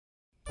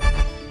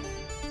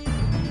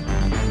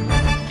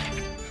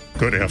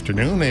Good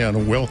afternoon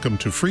and welcome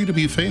to Free to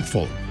Be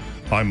Faithful.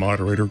 I'm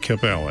moderator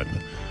Kip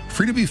Allen.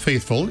 Free to Be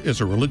Faithful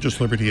is a religious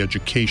liberty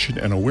education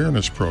and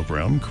awareness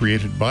program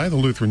created by the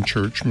Lutheran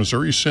Church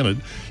Missouri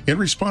Synod in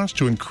response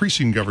to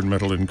increasing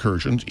governmental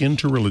incursions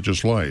into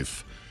religious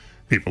life.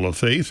 People of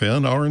faith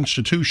and our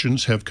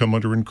institutions have come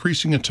under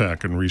increasing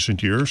attack in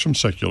recent years from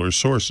secular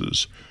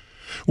sources.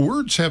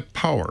 Words have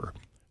power.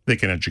 They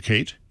can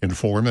educate,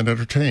 inform, and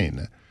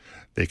entertain.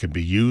 They can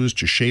be used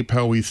to shape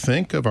how we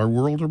think of our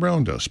world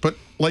around us. But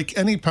like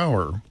any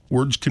power,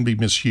 words can be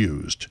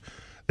misused.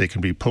 They can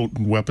be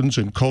potent weapons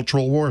in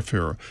cultural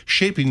warfare,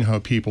 shaping how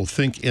people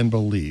think and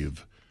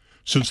believe.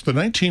 Since the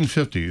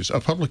 1950s, a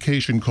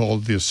publication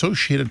called the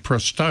Associated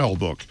Press Style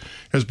Book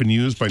has been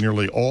used by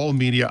nearly all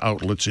media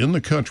outlets in the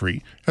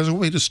country as a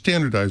way to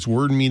standardize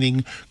word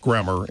meaning,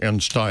 grammar,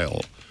 and style.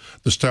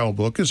 The Style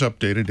Book is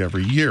updated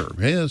every year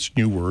as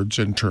new words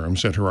and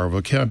terms enter our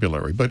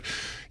vocabulary. But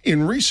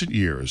in recent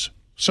years,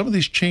 some of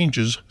these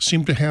changes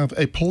seem to have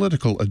a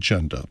political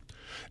agenda.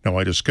 Now,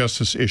 I discuss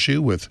this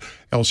issue with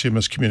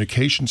LCMS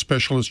Communication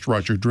Specialist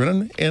Roger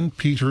Drennan and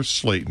Peter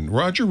Slayton.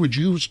 Roger, would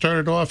you start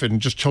it off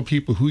and just tell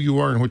people who you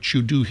are and what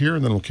you do here,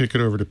 and then we'll kick it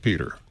over to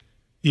Peter.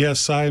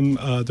 Yes, I'm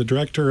the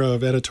Director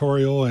of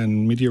Editorial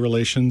and Media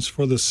Relations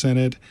for the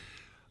Synod.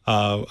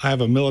 I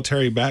have a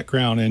military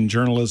background in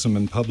journalism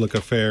and public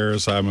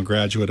affairs. I'm a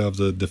graduate of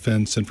the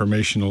Defense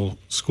Information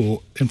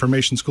School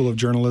of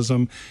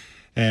Journalism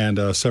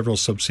and several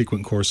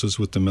subsequent courses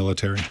with the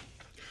military.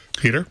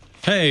 Peter?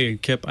 Hey,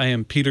 Kip, I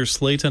am Peter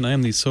Slayton. I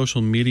am the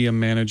social media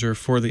manager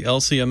for the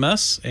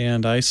LCMS,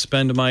 and I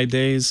spend my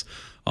days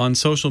on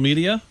social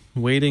media,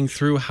 wading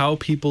through how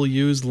people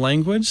use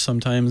language,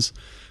 sometimes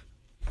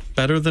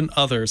better than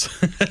others.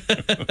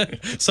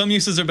 Some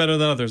uses are better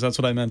than others. That's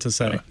what I meant to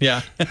say.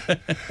 Yeah.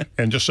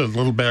 And just a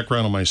little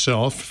background on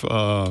myself.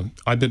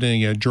 I've been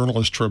a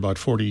journalist for about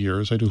 40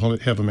 years. I do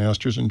have a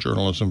master's in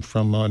journalism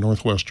from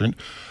Northwestern.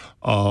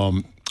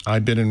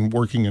 I've been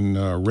working in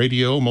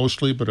radio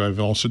mostly, but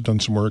I've also done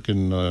some work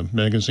in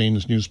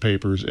magazines,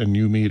 newspapers, and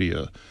new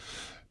media.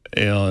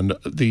 And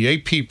the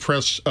AP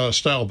Press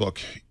Style Book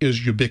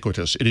is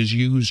ubiquitous. It is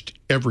used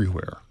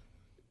everywhere.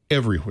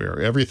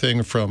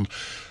 Everything from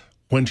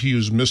when to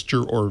use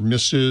Mr. or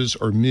Mrs.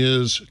 or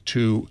Ms.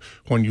 to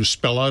when you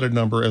spell out a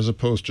number as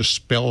opposed to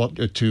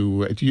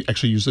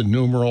actually use the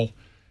numeral.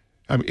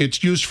 I mean,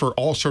 it's used for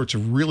all sorts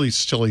of really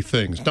silly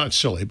things. Not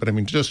silly, but I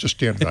mean, just to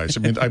standardize. I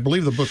mean, I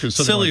believe the book is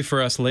silly like,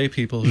 for us lay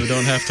people who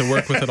don't have to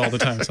work with it all the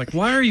time. It's like,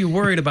 why are you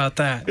worried about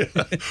that?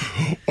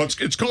 Well,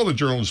 it's called the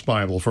Journalist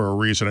Bible for a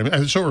reason. I mean,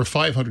 it's over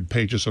 500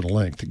 pages in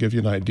length to give you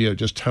an idea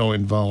just how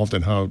involved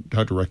and how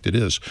direct it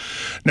is.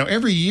 Now,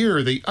 every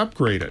year they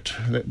upgrade it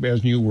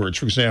as new words.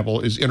 For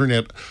example, is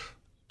internet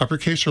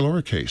uppercase or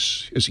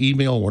lowercase? Is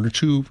email one or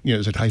two?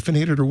 Is it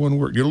hyphenated or one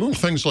word? Little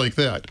things like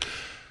that.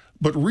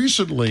 But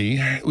recently,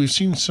 we've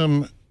seen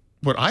some,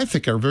 what I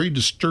think are very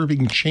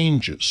disturbing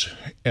changes.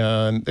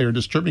 And they're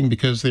disturbing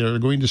because they are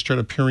going to start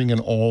appearing in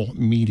all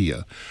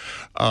media.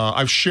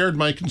 I've shared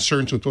my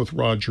concerns with both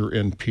Roger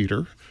and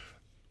Peter.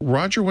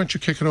 Roger, why don't you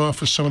kick it off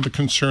with some of the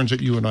concerns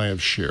that you and I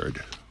have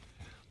shared?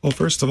 Well,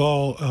 first of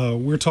all,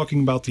 we're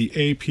talking about the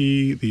AP,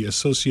 the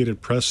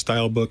Associated Press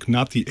Style Book,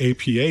 not the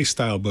APA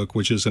Style Book,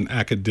 which is an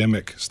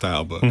academic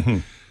style book. Mm-hmm.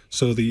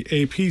 So the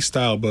AP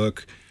Style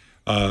Book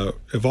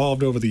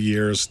evolved over the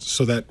years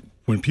so that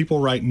when people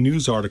write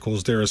news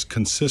articles, there is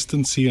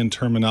consistency in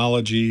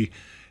terminology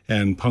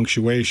and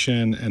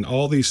punctuation and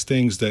all these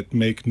things that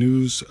make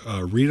news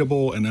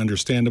readable and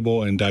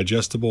understandable and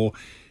digestible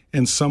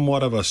in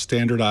somewhat of a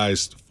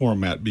standardized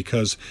format.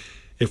 Because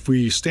if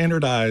we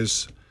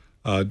standardize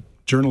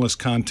journalist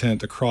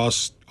content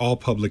across all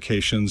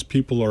publications,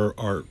 people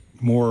are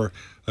more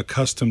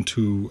accustomed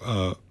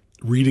to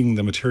reading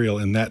the material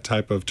in that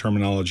type of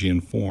terminology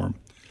and form.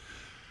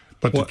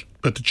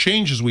 But the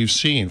changes we've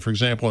seen, for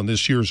example, in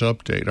this year's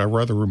update, are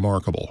rather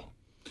remarkable.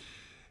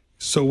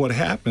 So what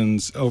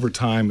happens over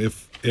time,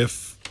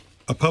 if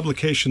a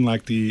publication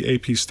like the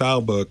AP Style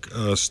Book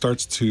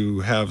starts to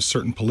have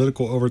certain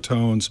political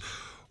overtones,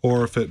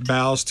 or if it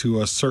bows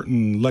to a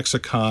certain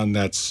lexicon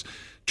that's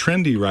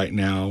trendy right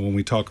now when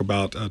we talk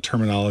about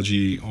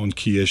terminology on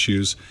key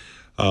issues,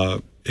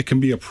 it can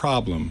be a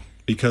problem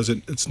because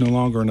it's no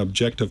longer an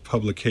objective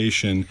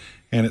publication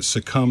and it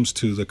succumbs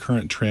to the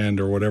current trend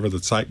or whatever the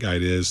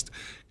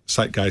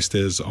zeitgeist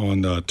is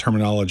on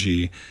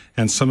terminology.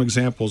 And some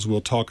examples we'll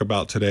talk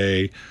about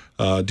today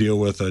deal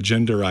with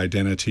gender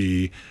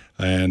identity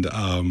and,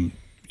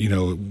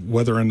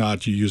 whether or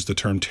not you use the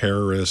term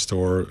terrorist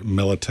or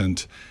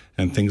militant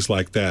and things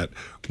like that.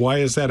 Why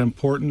is that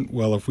important?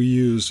 Well, if we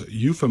use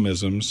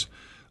euphemisms,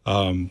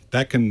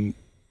 that can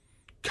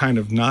kind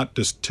of not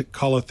just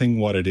call a thing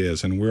what it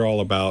is. And we're all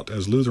about,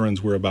 as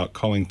Lutherans, we're about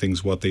calling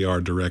things what they are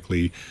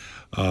directly.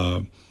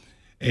 We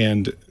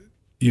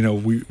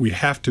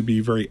have to be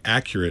very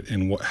accurate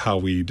in how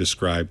we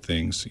describe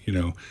things,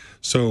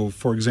 So,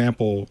 for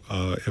example,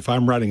 if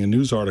I'm writing a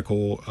news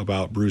article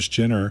about Bruce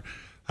Jenner,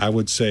 I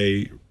would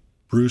say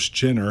Bruce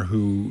Jenner,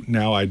 who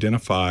now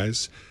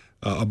identifies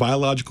a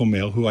biological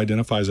male who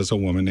identifies as a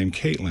woman named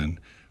Caitlin.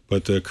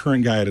 But the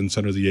current guidance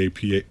under the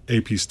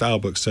AP Style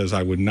Book says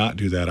I would not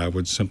do that. I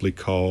would simply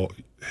call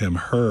him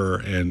her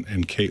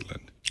and Caitlin.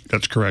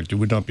 That's correct. You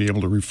would not be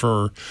able to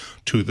refer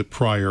to the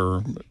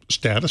prior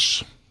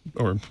status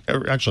or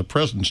actually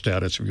present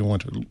status if you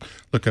want to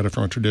look at it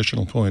from a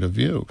traditional point of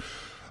view.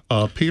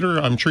 Peter,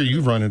 I'm sure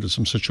you've run into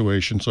some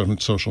situations on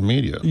social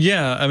media.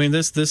 Yeah, I mean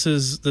this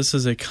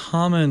is a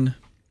common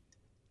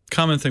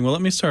thing. Well,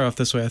 let me start off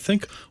this way. I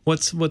think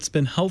what's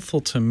been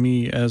helpful to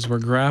me as we're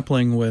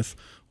grappling with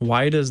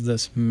why does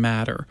this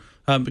matter?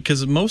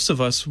 Because most of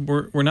us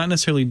we're not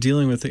necessarily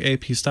dealing with the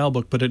AP Style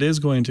Book, but it is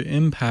going to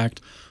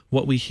impact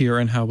what we hear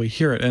and how we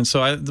hear it. And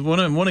so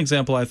one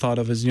example I thought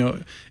of is,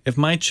 if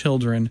my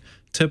children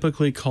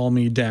typically call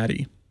me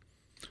daddy,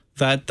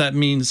 that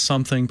means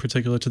something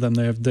particular to them.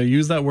 They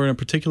use that word in a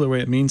particular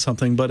way, it means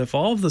something. But if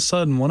all of a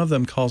sudden one of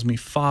them calls me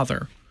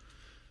father,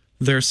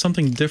 there's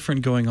something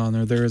different going on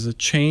there. There is a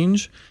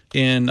change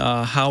in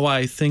how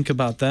I think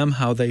about them,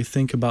 how they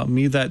think about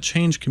me. That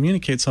change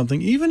communicates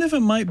something, even if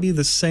it might be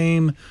the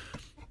same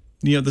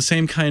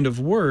kind of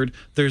word.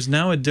 There's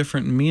now a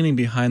different meaning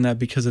behind that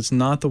because it's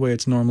not the way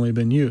it's normally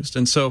been used.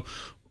 And so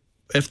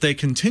if they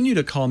continue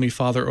to call me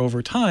father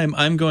over time,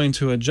 I'm going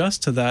to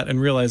adjust to that and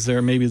realize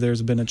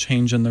there's been a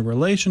change in the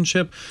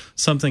relationship.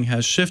 Something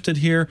has shifted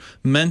here.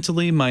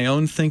 Mentally, my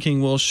own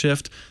thinking will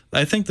shift.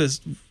 I think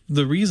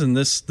the reason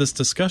this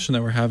discussion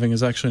that we're having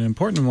is actually an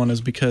important one is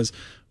because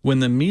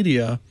when the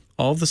media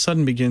all of a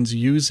sudden begins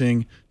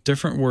using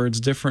different words,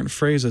 different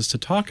phrases to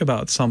talk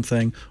about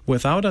something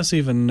without us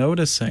even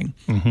noticing,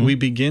 we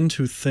begin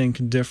to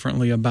think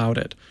differently about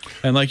it.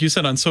 And like you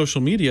said, on social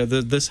media,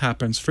 this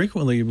happens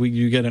frequently.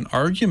 You get in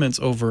arguments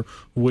over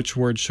which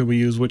word should we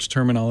use, which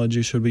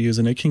terminology should we use,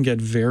 and it can get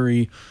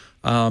very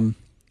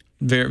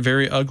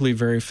very ugly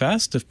very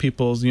fast if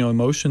people's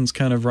emotions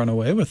kind of run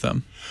away with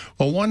them.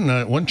 Well,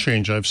 one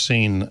change I've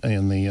seen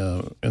in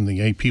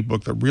the AP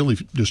book that really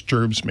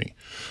disturbs me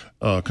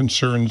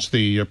concerns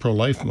the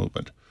pro-life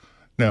movement.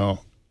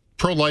 Now,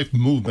 pro-life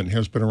movement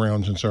has been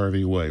around since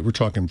R.V. Way. We're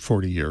talking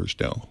 40 years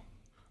now.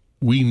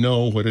 We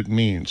know what it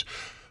means.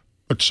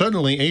 But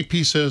suddenly,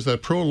 AP says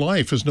that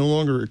pro-life is no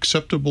longer an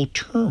acceptable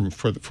term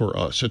for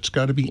us. It's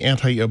got to be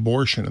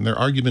anti-abortion. And their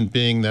argument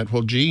being that,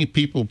 well, gee,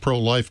 people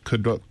pro-life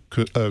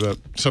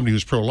somebody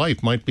who's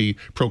pro-life might be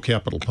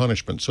pro-capital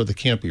punishment, so they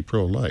can't be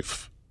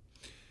pro-life.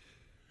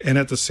 And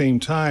at the same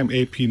time,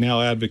 AP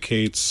now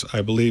advocates,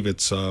 I believe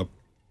it's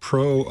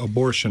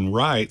pro-abortion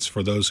rights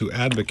for those who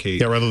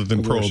advocate. Yeah, rather than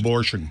abortion.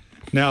 pro-abortion.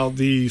 Now,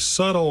 the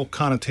subtle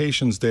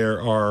connotations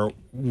there are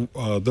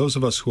those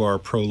of us who are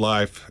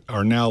pro-life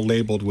are now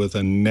labeled with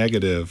a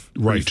negative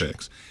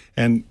prefix.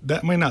 And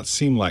that may not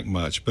seem like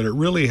much, but it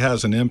really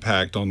has an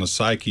impact on the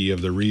psyche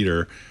of the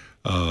reader,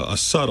 a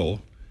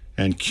subtle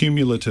and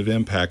cumulative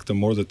impact the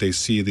more that they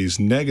see these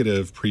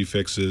negative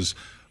prefixes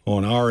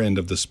on our end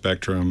of the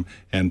spectrum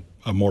and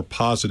a more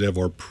positive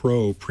or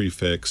pro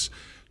prefix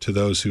to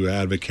those who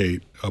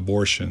advocate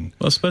abortion.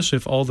 Well, especially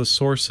if all the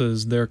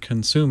sources they're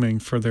consuming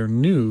for their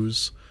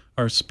news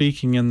are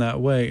speaking in that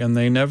way, and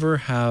they never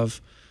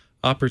have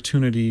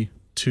opportunity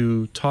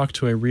to talk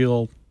to a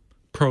real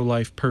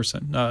pro-life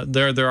person.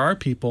 There are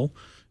people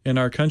in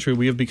our country,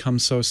 we have become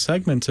so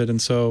segmented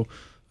and so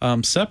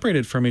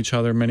separated from each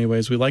other in many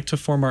ways. We like to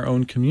form our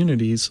own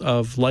communities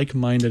of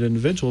like-minded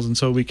individuals, and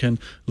so we can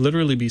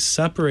literally be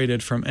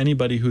separated from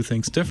anybody who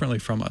thinks differently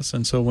from us.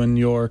 And so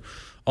when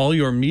all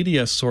your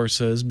media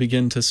sources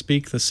begin to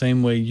speak the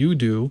same way you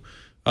do,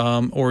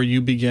 or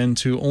you begin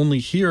to only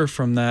hear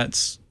from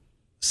that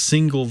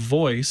single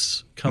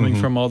voice coming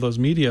from all those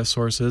media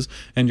sources,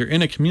 and you're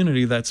in a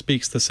community that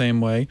speaks the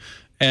same way,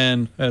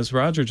 and as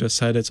Roger just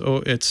said,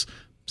 it's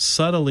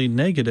subtly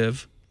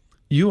negative,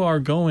 you are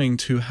going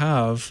to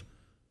have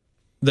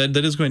that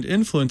is going to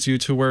influence you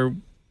to where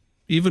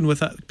even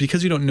without,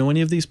 because you don't know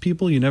any of these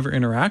people, you never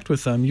interact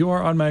with them, you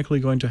are automatically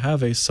going to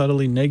have a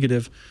subtly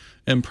negative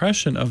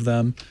impression of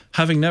them,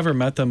 having never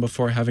met them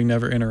before, having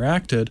never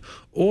interacted.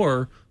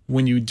 Or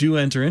when you do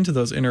enter into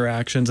those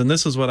interactions, and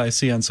this is what I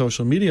see on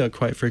social media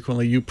quite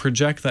frequently, you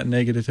project that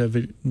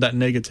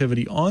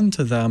negativity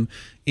onto them,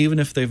 even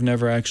if they've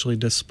never actually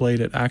displayed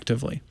it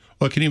actively.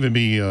 Well, it can even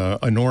be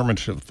a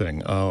normative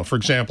thing. For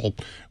example,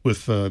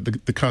 with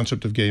the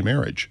concept of gay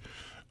marriage,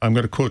 I'm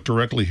going to quote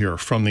directly here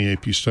from the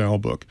AP Style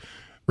Book.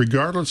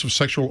 Regardless of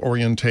sexual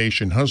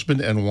orientation,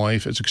 husband and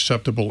wife is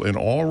acceptable in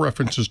all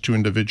references to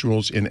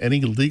individuals in any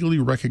legally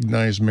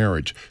recognized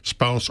marriage.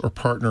 Spouse or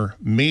partner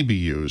may be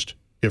used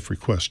if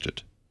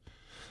requested.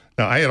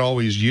 Now, I had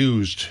always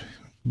used,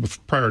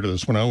 prior to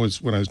this, when I was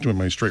doing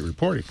my straight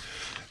reporting,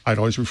 I'd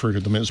always refer to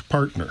them as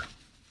partner.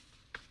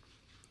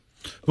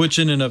 Which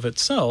in and of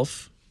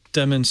itself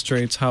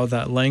demonstrates how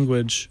that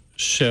language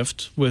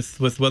shift with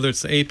whether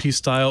it's the AP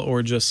style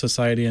or just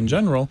society in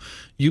general,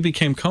 you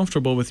became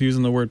comfortable with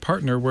using the word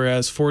partner,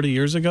 whereas 40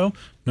 years ago,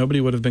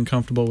 nobody would have been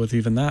comfortable with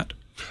even that.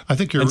 I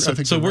think you're.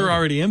 So we're right.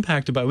 already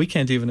impacted by it. We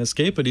can't even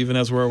escape it, even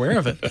as we're aware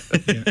of it.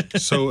 Yeah.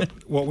 So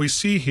what we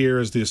see here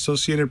is the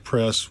Associated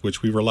Press,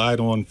 which we relied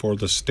on for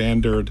the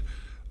standard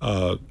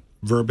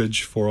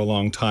verbiage for a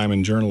long time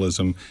in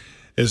journalism,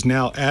 is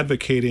now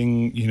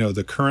advocating,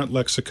 the current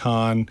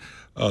lexicon,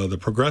 the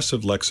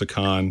progressive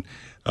lexicon,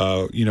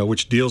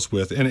 which deals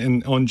with,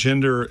 and on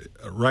gender,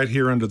 right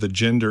here under the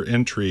gender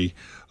entry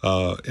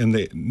in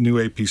the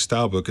new AP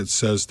Style book, it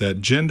says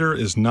that gender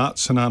is not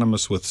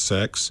synonymous with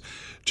sex.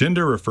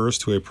 Gender refers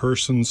to a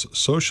person's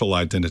social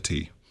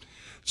identity.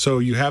 So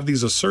you have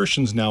these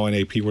assertions now in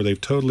AP where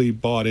they've totally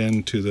bought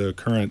into the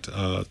current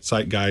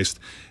zeitgeist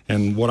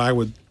and what I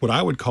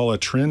would call a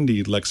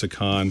trendy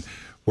lexicon,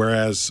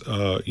 whereas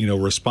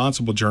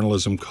responsible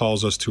journalism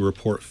calls us to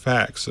report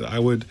facts. I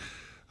would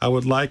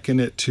liken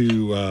it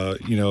to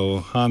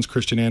Hans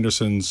Christian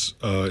Andersen's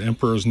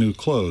Emperor's New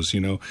Clothes.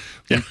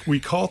 We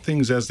call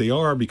things as they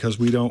are because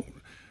we don't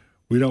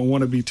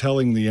want to be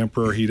telling the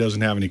emperor he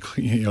doesn't have any,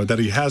 that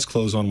he has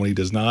clothes on when he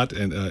does not.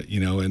 And,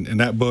 and in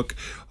that book,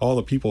 all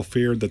the people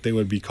feared that they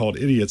would be called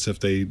idiots if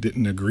they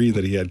didn't agree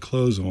that he had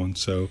clothes on.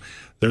 So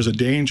there's a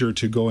danger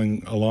to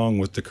going along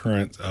with the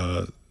current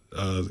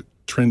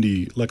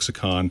trendy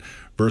lexicon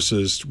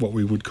versus what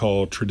we would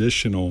call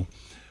traditional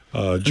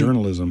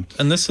journalism.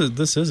 And this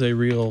is a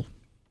real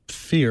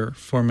fear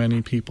for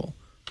many people.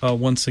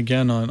 Once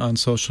again, on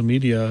social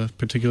media,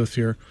 particular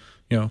fear,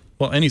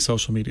 any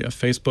social media,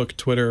 Facebook,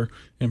 Twitter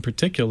in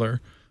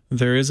particular,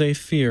 there is a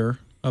fear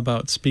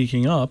about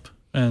speaking up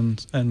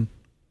and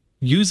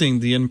using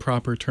the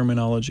improper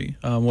terminology.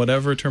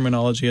 Whatever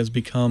terminology has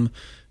become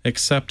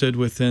accepted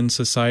within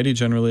society,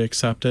 generally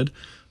accepted,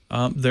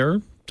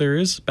 there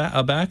is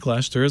a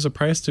backlash. There is a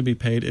price to be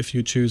paid if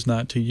you choose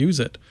not to use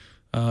it.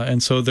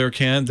 And so there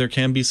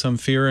can be some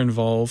fear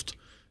involved,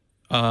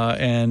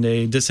 and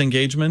a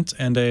disengagement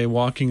and a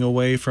walking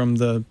away from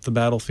the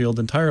battlefield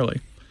entirely.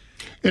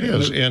 It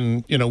is,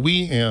 and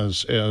we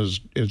as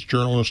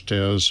journalists,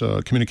 as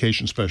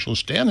communication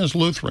specialists, and as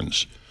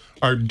Lutherans,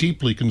 are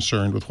deeply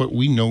concerned with what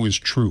we know is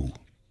true.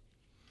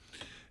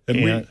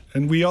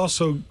 And we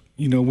also,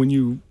 when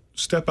you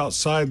step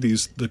outside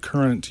the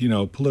current,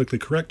 politically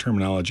correct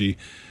terminology,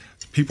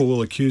 people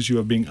will accuse you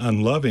of being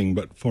unloving.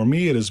 But for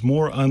me, it is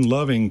more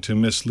unloving to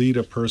mislead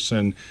a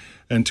person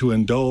and to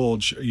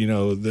indulge,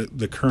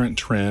 the current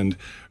trend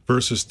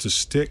versus to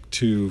stick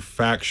to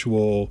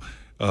factual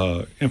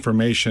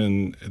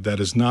information that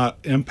is not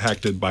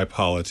impacted by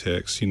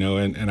politics,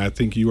 and I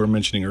think you were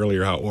mentioning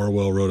earlier how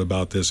Orwell wrote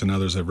about this and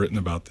others have written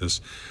about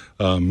this,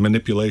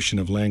 manipulation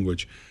of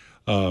language.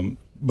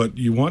 But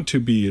you want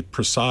to be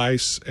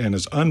precise and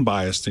as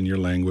unbiased in your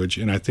language,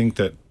 and I think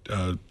that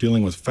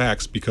dealing with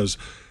facts, because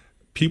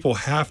people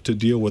have to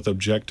deal with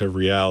objective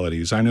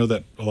realities. I know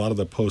that a lot of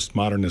the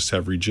postmodernists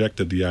have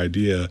rejected the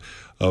idea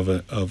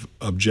of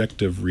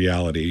objective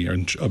reality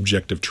and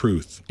objective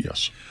truth.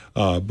 Yes.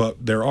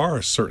 But there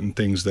are certain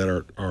things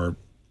that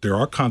there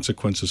are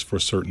consequences for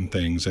certain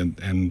things,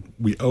 and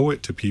we owe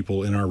it to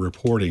people in our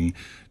reporting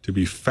to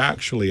be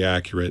factually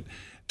accurate,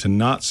 to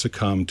not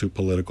succumb to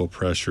political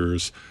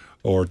pressures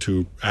or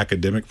to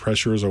academic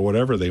pressures or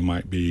whatever they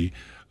might be,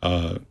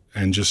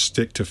 and just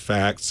stick to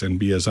facts and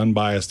be as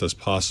unbiased as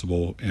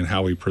possible in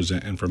how we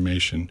present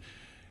information.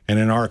 And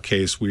in our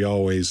case, we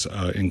always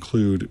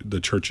include the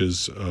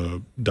church's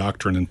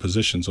doctrine and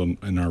positions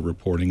in our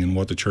reporting and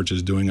what the church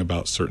is doing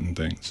about certain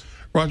things.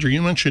 Roger,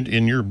 you mentioned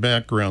in your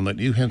background that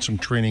you had some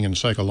training in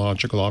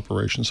psychological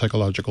operations,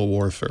 psychological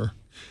warfare.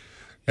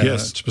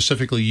 Yes.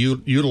 Specifically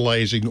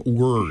utilizing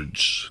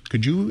words.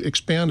 Could you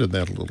expand on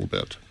that a little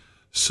bit?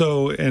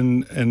 So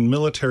in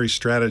military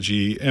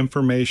strategy,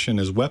 information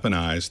is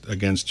weaponized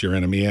against your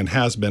enemy and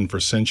has been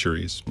for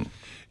centuries.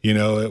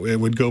 It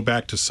would go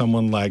back to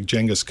someone like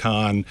Genghis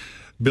Khan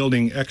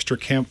building extra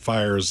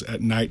campfires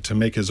at night to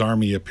make his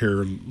army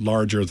appear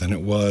larger than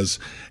it was,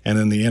 and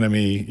then the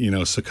enemy,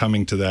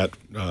 succumbing to that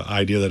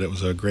idea that it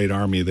was a great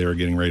army they were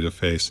getting ready to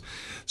face.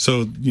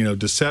 So,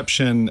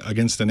 deception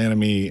against an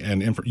enemy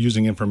and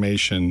using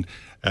information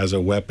as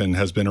a weapon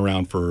has been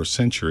around for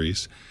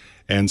centuries.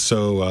 And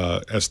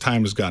so as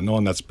time has gotten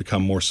on, that's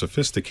become more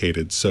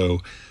sophisticated.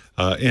 So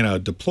in a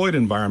deployed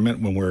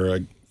environment, when we're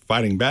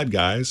fighting bad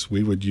guys,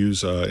 we would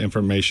use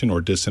information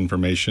or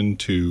disinformation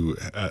to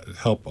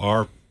help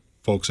our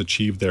folks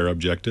achieve their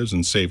objectives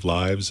and save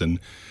lives and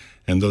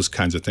those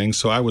kinds of things.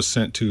 So I was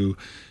sent to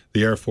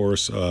the Air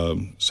Force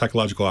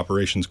Psychological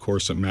Operations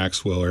course at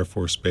Maxwell Air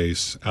Force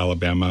Base,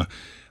 Alabama.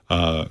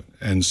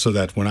 And so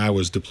that when I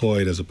was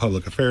deployed as a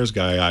public affairs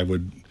guy, I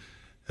would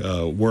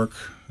work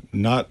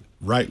not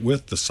right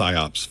with the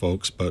PSYOPs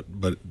folks, but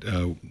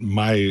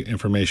my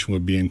information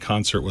would be in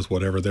concert with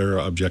whatever their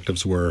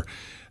objectives were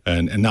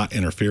and not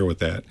interfere with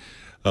that.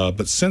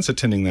 But since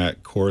attending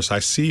that course, I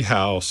see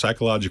how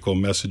psychological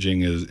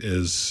messaging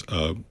is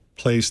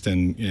placed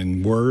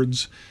in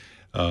words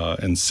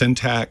and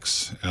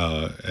syntax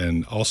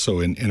and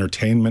also in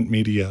entertainment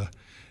media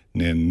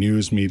and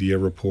news media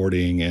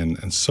reporting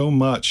and so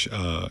much.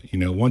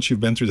 Once you've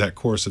been through that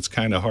course, it's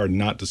kind of hard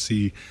not to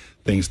see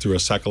things through a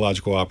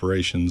psychological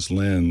operations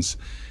lens.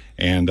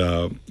 And,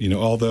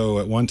 although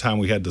at one time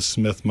we had the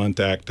Smith-Mundt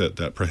Act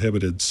that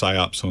prohibited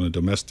psyops on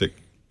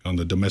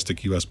the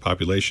domestic U.S.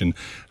 population,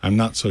 I'm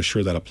not so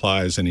sure that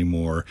applies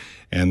anymore.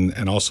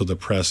 And also the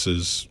press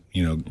is,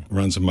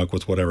 runs amok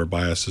with whatever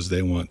biases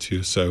they want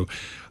to. So,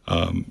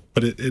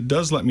 but it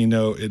does let me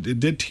know, it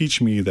did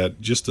teach me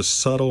that just the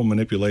subtle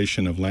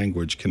manipulation of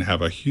language can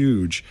have a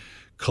huge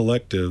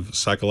collective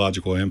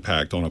psychological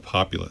impact on a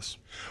populace.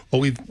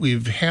 Well,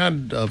 we've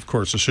had, of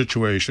course, a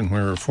situation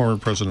where former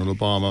President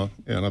Obama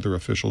and other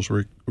officials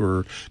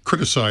were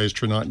criticized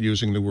for not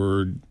using the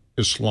word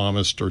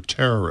Islamist or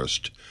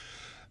terrorist.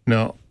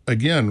 Now,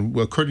 again,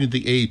 according to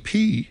the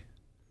AP,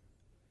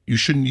 you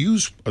shouldn't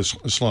use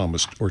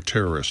Islamist or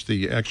terrorist.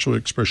 The actual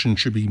expression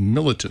should be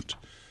militant.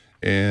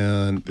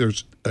 And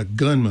there's a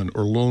gunman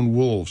or lone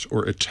wolves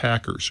or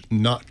attackers,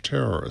 not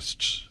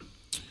terrorists.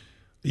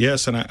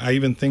 Yes, and I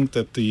even think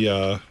that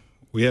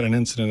we had an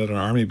incident at an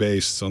Army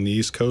base on the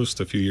East Coast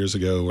a few years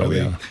ago where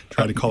they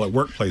tried to call it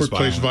workplace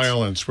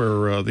violence,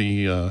 where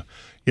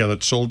that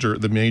soldier,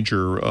 the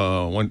major,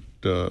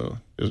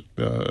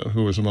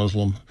 who was a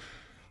Muslim,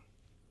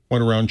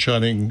 went around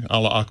chanting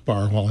Allah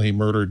Akbar while he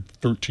murdered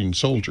 13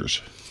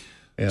 soldiers,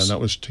 and that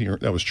was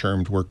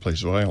termed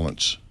workplace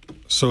violence.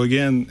 So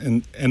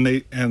again,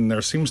 and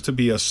there seems to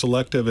be a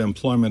selective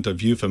employment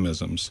of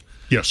euphemisms.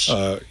 Yes.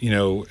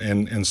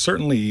 And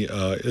certainly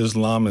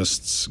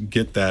Islamists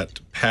get that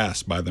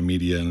passed by the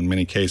media in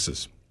many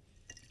cases.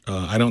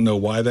 I don't know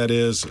why that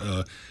is.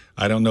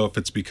 I don't know if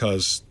it's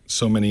because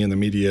so many in the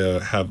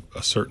media have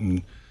a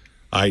certain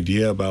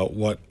idea about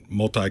what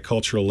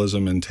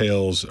multiculturalism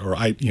entails, or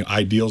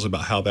ideals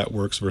about how that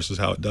works versus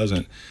how it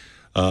doesn't.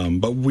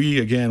 But we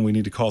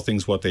need to call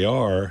things what they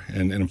are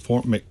and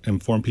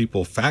inform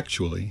people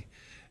factually.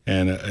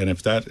 And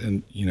if that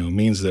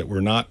means that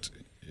we're not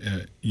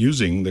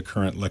using the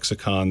current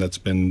lexicon that's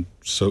been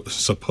so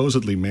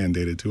supposedly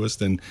mandated to us,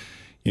 then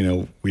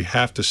we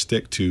have to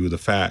stick to the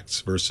facts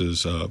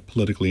versus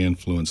politically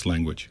influenced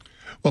language.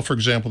 Well, for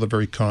example, the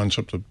very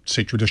concept of,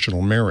 say,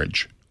 traditional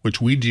marriage, which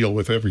we deal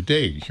with every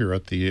day here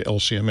at the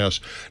LCMS.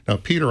 Now,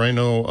 Peter, I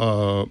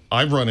know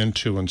I've run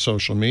into in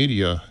social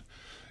media,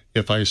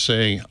 if I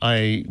say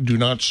I do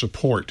not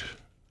support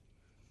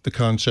the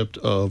concept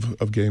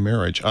of gay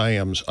marriage, I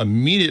am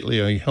immediately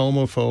a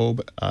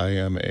homophobe. I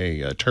am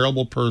a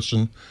terrible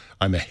person.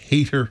 I'm a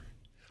hater.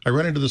 I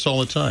run into this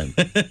all the time.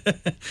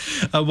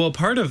 Well,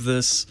 part of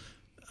this,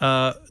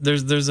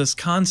 there's this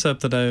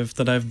concept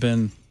that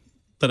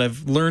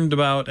I've learned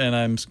about, and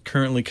I'm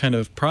currently kind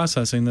of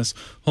processing this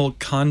whole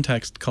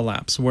context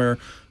collapse, where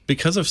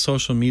because of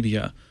social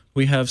media,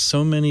 we have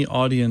so many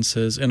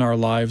audiences in our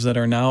lives that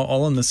are now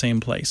all in the same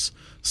place.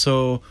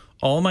 So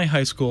all my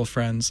high school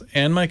friends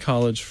and my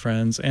college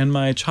friends and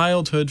my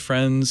childhood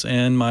friends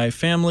and my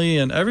family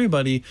and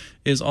everybody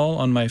is all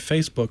on my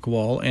Facebook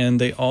wall,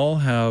 and they all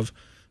have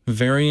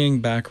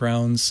varying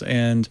backgrounds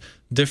and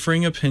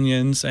differing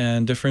opinions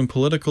and differing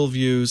political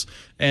views.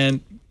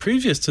 And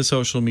previous to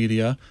social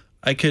media,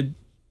 I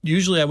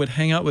would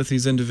hang out with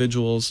these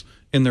individuals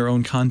in their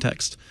own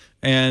context,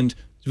 and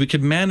we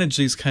could manage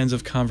these kinds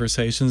of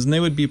conversations, and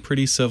they would be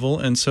pretty civil.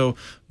 And so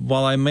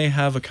while I may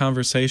have a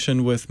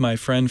conversation with my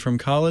friend from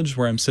college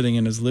where I'm sitting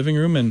in his living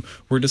room and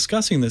we're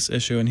discussing this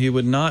issue, and he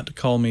would not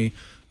call me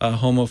a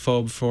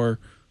homophobe for,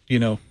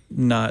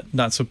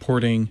 not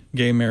supporting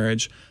gay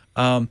marriage.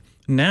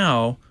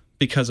 Now,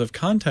 because of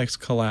context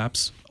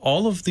collapse,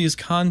 all of these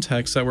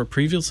contexts that were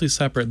previously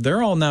separate,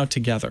 they're all now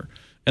together,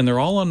 and they're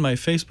all on my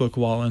Facebook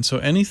wall. And so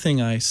anything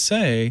I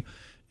say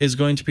is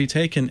going to be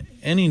taken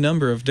any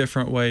number of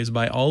different ways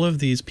by all of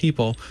these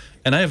people,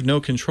 and I have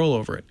no control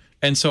over it.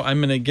 And so I'm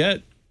going to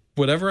get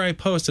whatever I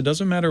post, it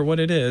doesn't matter what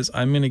it is,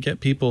 I'm going to get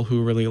people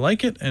who really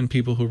like it and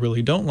people who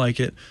really don't like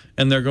it,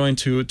 and they're going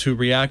to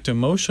react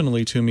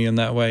emotionally to me in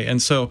that way.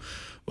 And so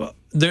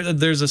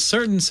there's a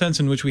certain sense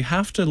in which we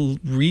have to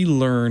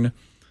relearn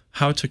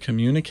how to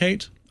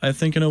communicate, I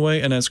think, in a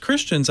way. And as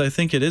Christians, I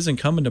think it is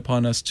incumbent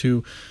upon us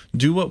to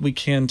do what we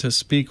can to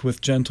speak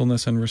with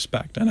gentleness and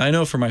respect. And I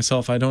know for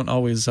myself, I don't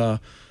always,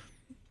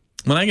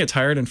 when I get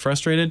tired and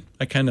frustrated,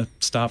 I kind of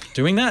stop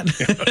doing that.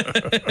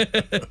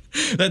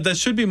 that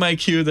should be my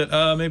cue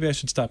that maybe I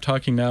should stop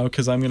talking now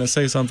because I'm going to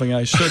say something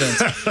I shouldn't.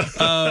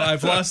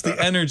 I've lost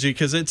the energy,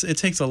 because it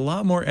takes a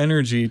lot more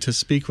energy to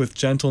speak with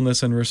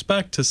gentleness and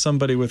respect to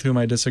somebody with whom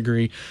I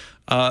disagree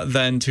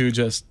than to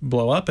just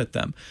blow up at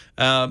them.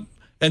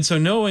 And so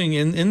knowing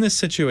in this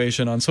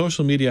situation, on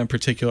social media in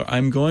particular,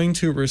 I'm going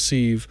to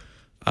receive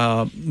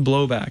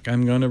blowback.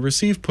 I'm going to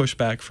receive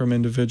pushback from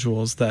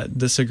individuals that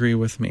disagree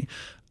with me.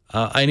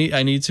 I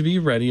need to be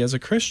ready as a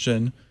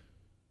Christian.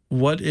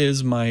 What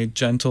is my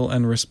gentle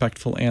and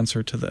respectful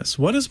answer to this?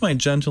 What is my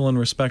gentle and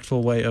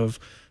respectful way of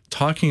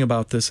talking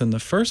about this in the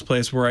first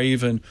place, where I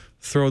even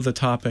throw the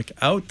topic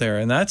out there?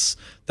 And that's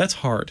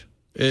hard.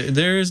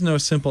 There is no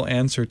simple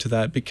answer to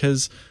that,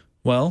 because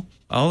Well,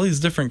 all these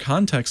different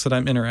contexts that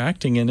I'm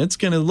interacting in, it's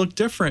going to look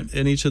different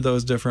in each of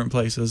those different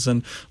places.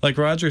 And like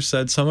Roger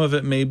said, some of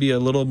it may be a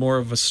little more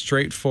of a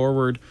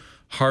straightforward,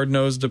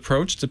 hard-nosed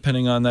approach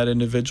depending on that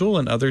individual.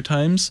 And other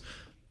times,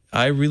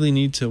 I really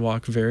need to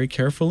walk very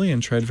carefully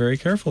and tread very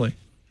carefully.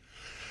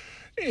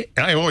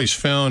 I always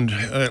found,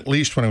 at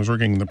least when I was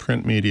working in the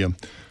print media,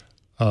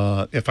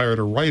 if I were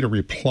to write a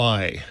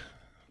reply,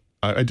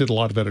 I did a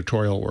lot of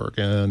editorial work,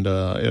 and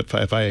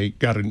if I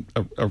got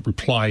a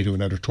reply to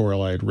an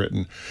editorial I had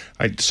written,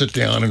 I'd sit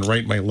down and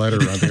write my letter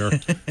on there,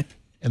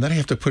 and then I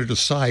have to put it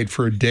aside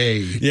for a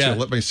day to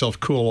let myself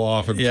cool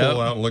off and pull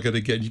out and look at it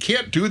again. You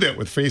can't do that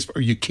with Facebook.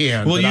 Or you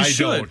can, well, but you I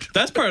should. don't.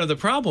 That's part of the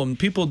problem.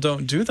 People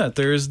don't do that.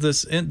 There is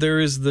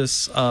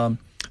this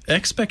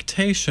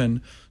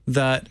expectation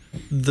that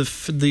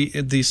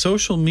the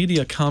social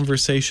media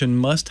conversation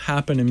must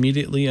happen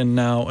immediately and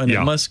now, and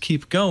it must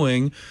keep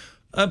going.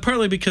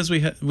 Partly because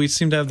we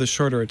seem to have the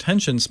shorter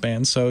attention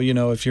span. So,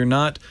 if you're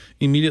not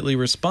immediately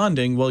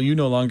responding, well, you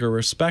no longer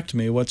respect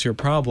me. What's your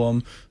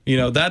problem?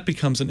 That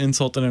becomes an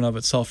insult in and of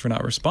itself for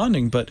not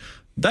responding. But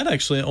that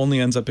actually only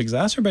ends up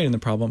exacerbating the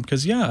problem.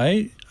 Because,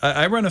 I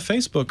run a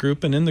Facebook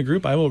group, and in the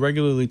group, I will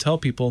regularly tell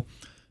people,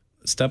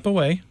 step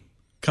away,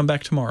 come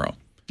back tomorrow.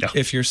 Yeah.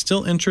 If you're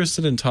still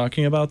interested in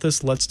talking about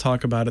this, let's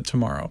talk about it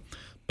tomorrow.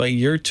 But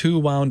you're too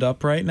wound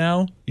up right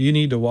now. You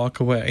need to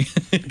walk away.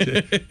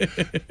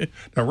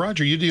 Now,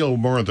 Roger, you deal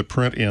more at the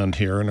print end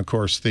here. And, of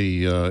course,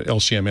 the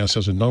LCMS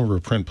has a number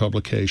of print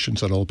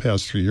publications that all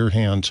pass through your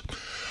hands.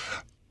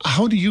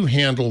 How do you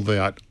handle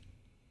that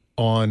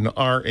on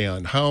our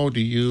end? How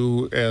do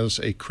you, as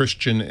a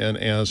Christian and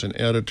as an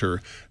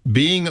editor,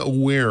 being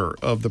aware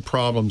of the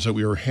problems that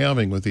we are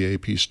having with the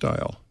AP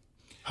style,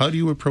 how do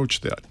you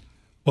approach that?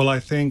 Well, I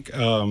think,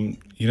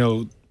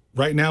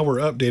 right now we're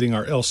updating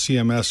our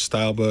LCMS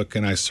style book,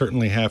 and I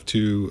certainly have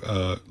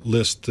to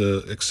list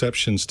the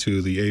exceptions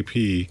to the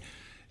AP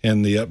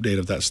and the update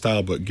of that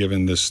style book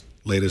given this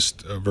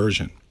latest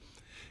version.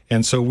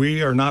 And so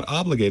we are not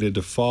obligated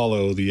to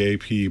follow the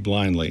AP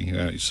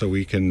blindly. So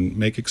we can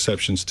make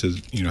exceptions to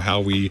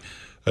how we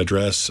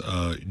address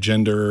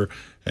gender,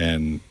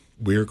 and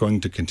we're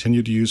going to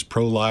continue to use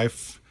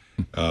pro-life.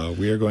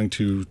 We are going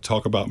to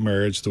talk about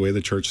marriage the way the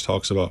church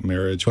talks about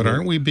marriage. But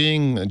aren't we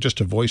being just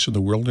a voice in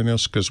the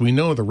wilderness? Because we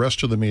know the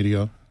rest of the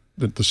media,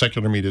 the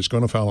secular media, is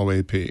going to follow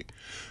AP.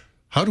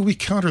 How do we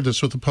counter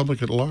this with the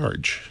public at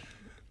large?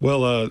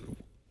 Well,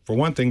 for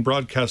one thing,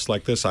 broadcasts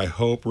like this, I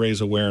hope, raise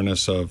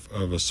awareness of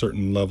a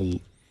certain level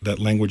that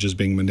language is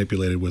being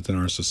manipulated within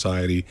our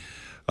society.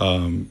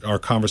 Our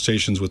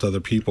conversations with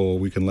other people,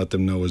 we can let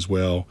them know as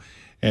well.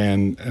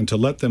 And to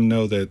let them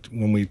know that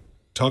when we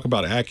talk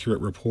about accurate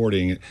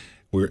reporting,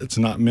 it's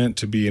not meant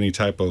to be any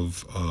type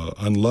of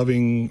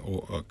unloving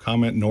or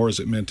comment, nor is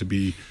it meant to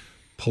be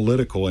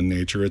political in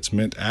nature. It's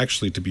meant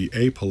actually to be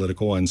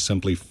apolitical and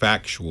simply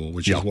factual,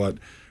 which is what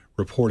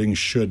reporting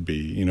should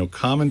be.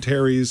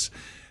 Commentaries,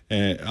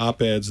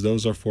 op-eds,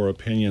 those are for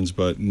opinions,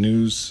 but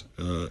news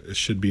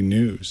should be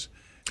news.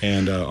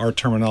 And our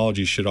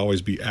terminology should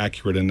always be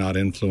accurate and not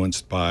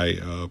influenced by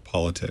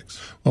politics.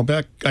 Well,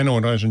 I know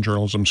when I was in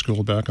journalism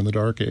school back in the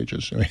dark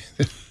ages,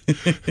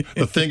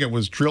 the thing that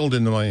was drilled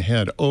into my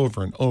head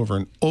over and over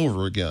and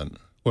over again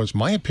was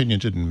my opinion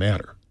didn't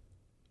matter.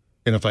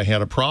 And if I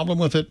had a problem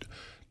with it,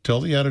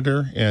 tell the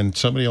editor and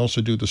somebody else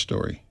would do the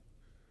story.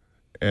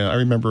 And I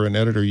remember an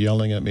editor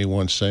yelling at me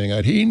once saying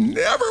that he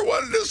never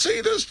wanted to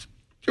see this,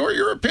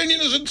 your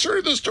opinion is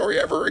inserted in the story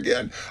ever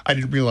again. I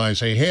didn't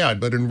realize I had,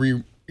 but in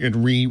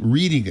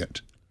rereading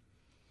it,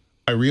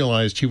 I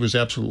realized he was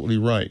absolutely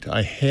right.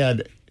 I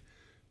had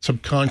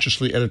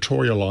subconsciously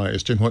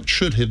editorialized in what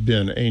should have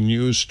been a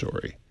news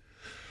story.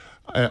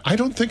 I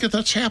don't think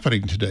that's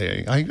happening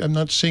today. I'm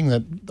not seeing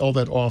that all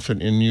that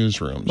often in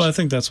newsrooms. Well, I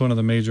think that's one of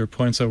the major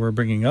points that we're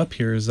bringing up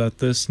here is that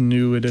this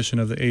new edition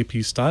of the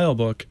AP style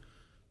book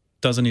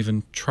doesn't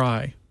even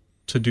try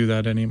to do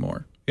that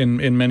anymore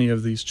in many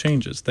of these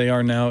changes. They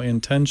are now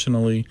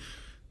intentionally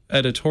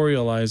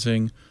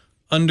editorializing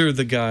under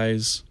the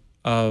guise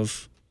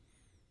of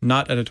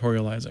not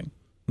editorializing,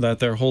 that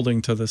they're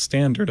holding to the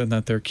standard and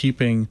that they're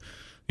keeping,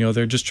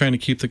 they're just trying to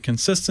keep the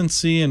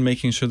consistency and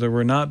making sure that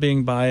we're not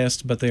being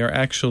biased, but they are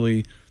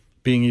actually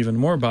being even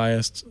more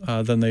biased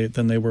than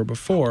they were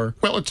before.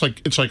 Well, it's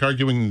like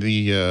arguing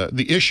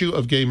the issue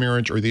of gay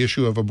marriage or the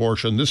issue of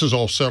abortion. This is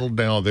all settled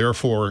now,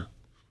 therefore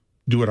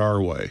do it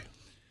our way.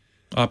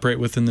 Operate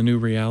within the new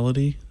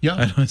reality?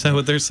 Yeah. Is that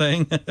what they're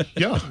saying?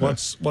 Yeah.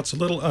 What's a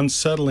little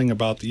unsettling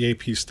about the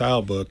AP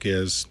style book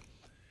is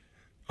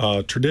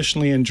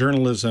traditionally in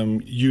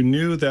journalism, you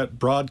knew that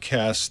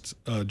broadcast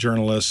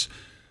journalists,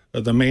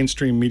 the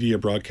mainstream media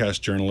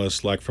broadcast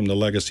journalists, like from the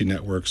legacy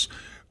networks,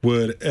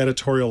 would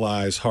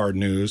editorialize hard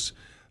news,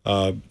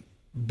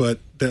 but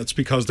that's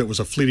because there was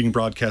a fleeting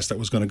broadcast that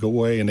was going to go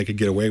away, and they could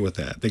get away with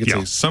that. They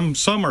could say,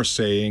 some are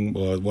saying,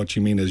 well, what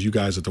you mean is you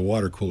guys at the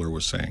water cooler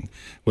was saying,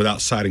 without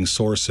citing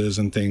sources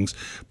and things.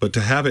 But to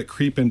have it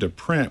creep into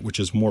print, which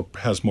has more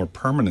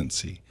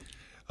permanency,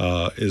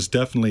 is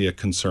definitely a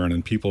concern,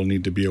 and people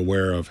need to be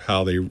aware of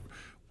how they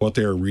what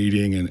they're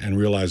reading, and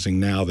realizing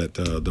now that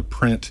the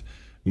print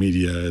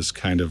media is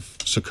kind of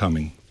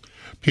succumbing.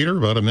 Peter,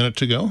 about a minute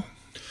to go.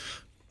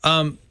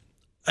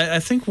 I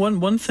think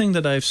one thing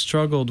that I've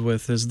struggled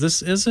with is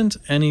this isn't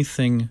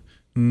anything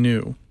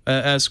new.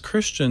 As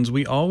Christians,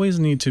 we always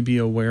need to be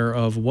aware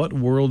of what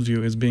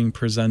worldview is being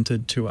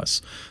presented to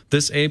us.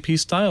 This AP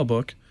Style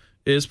book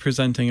is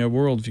presenting a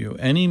worldview.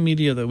 Any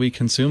media that we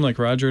consume, like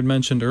Roger had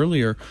mentioned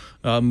earlier,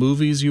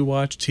 movies you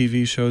watch,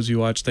 TV shows you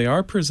watch, they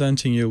are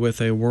presenting you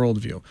with a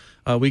worldview.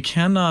 We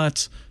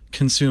cannot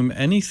consume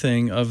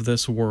anything of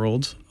this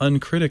world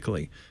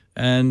uncritically.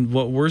 And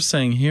what we're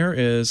saying here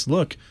is,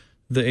 look,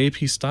 the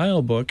AP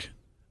Style book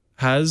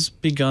has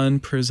begun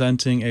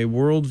presenting a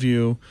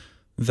worldview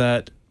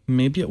that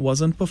maybe it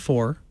wasn't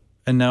before,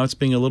 and now it's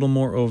being a little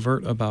more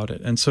overt about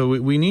it. And so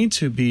we need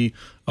to be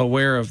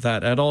aware of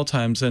that at all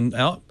times and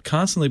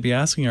constantly be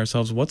asking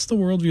ourselves, what's the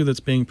worldview that's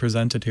being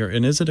presented here?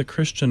 And is it a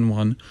Christian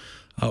one,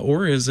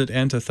 or is it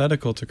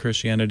antithetical to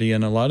Christianity?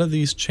 And a lot of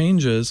these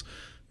changes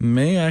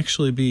may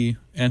actually be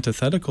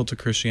antithetical to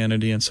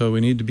Christianity, and so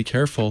we need to be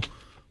careful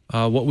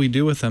what we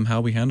do with them,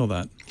 how we handle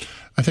that.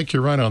 I think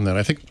you're right on that.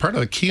 I think part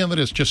of the key of it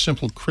is just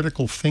simple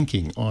critical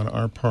thinking on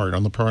our part,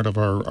 on the part of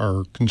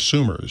our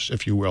consumers,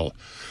 if you will,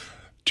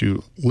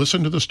 to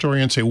listen to the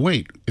story and say,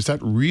 wait, is that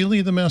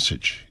really the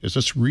message? Is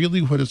this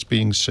really what is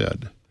being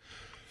said?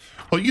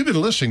 Well, you've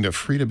been listening to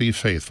Free to Be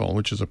Faithful,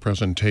 which is a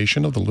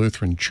presentation of the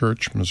Lutheran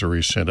Church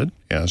Missouri Synod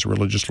as a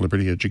religious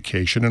liberty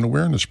education and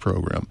awareness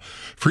program.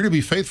 Free to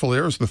Be Faithful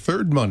airs the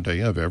third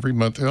Monday of every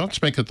month.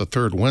 Let's make it the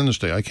third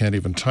Wednesday. I can't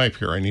even type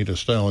here. I need a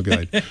style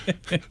guide.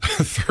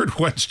 Third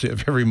Wednesday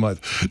of every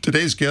month.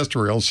 Today's guests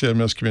were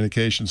LCMS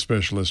Communications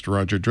Specialist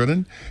Roger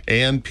Drennan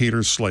and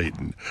Peter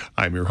Slayton.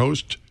 I'm your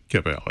host,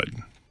 Kip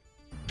Allen.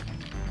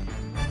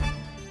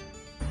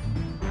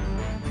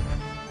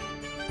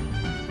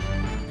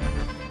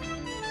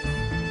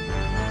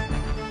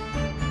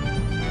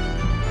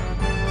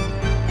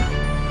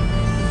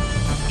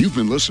 You've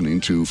been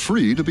listening to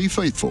Free to Be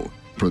Faithful,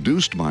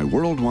 produced by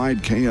Worldwide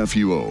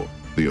KFUO,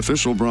 the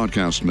official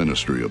broadcast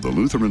ministry of the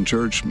Lutheran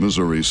Church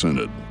Missouri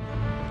Synod.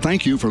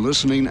 Thank you for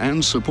listening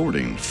and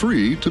supporting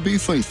Free to Be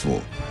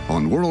Faithful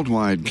on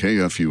Worldwide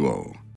KFUO.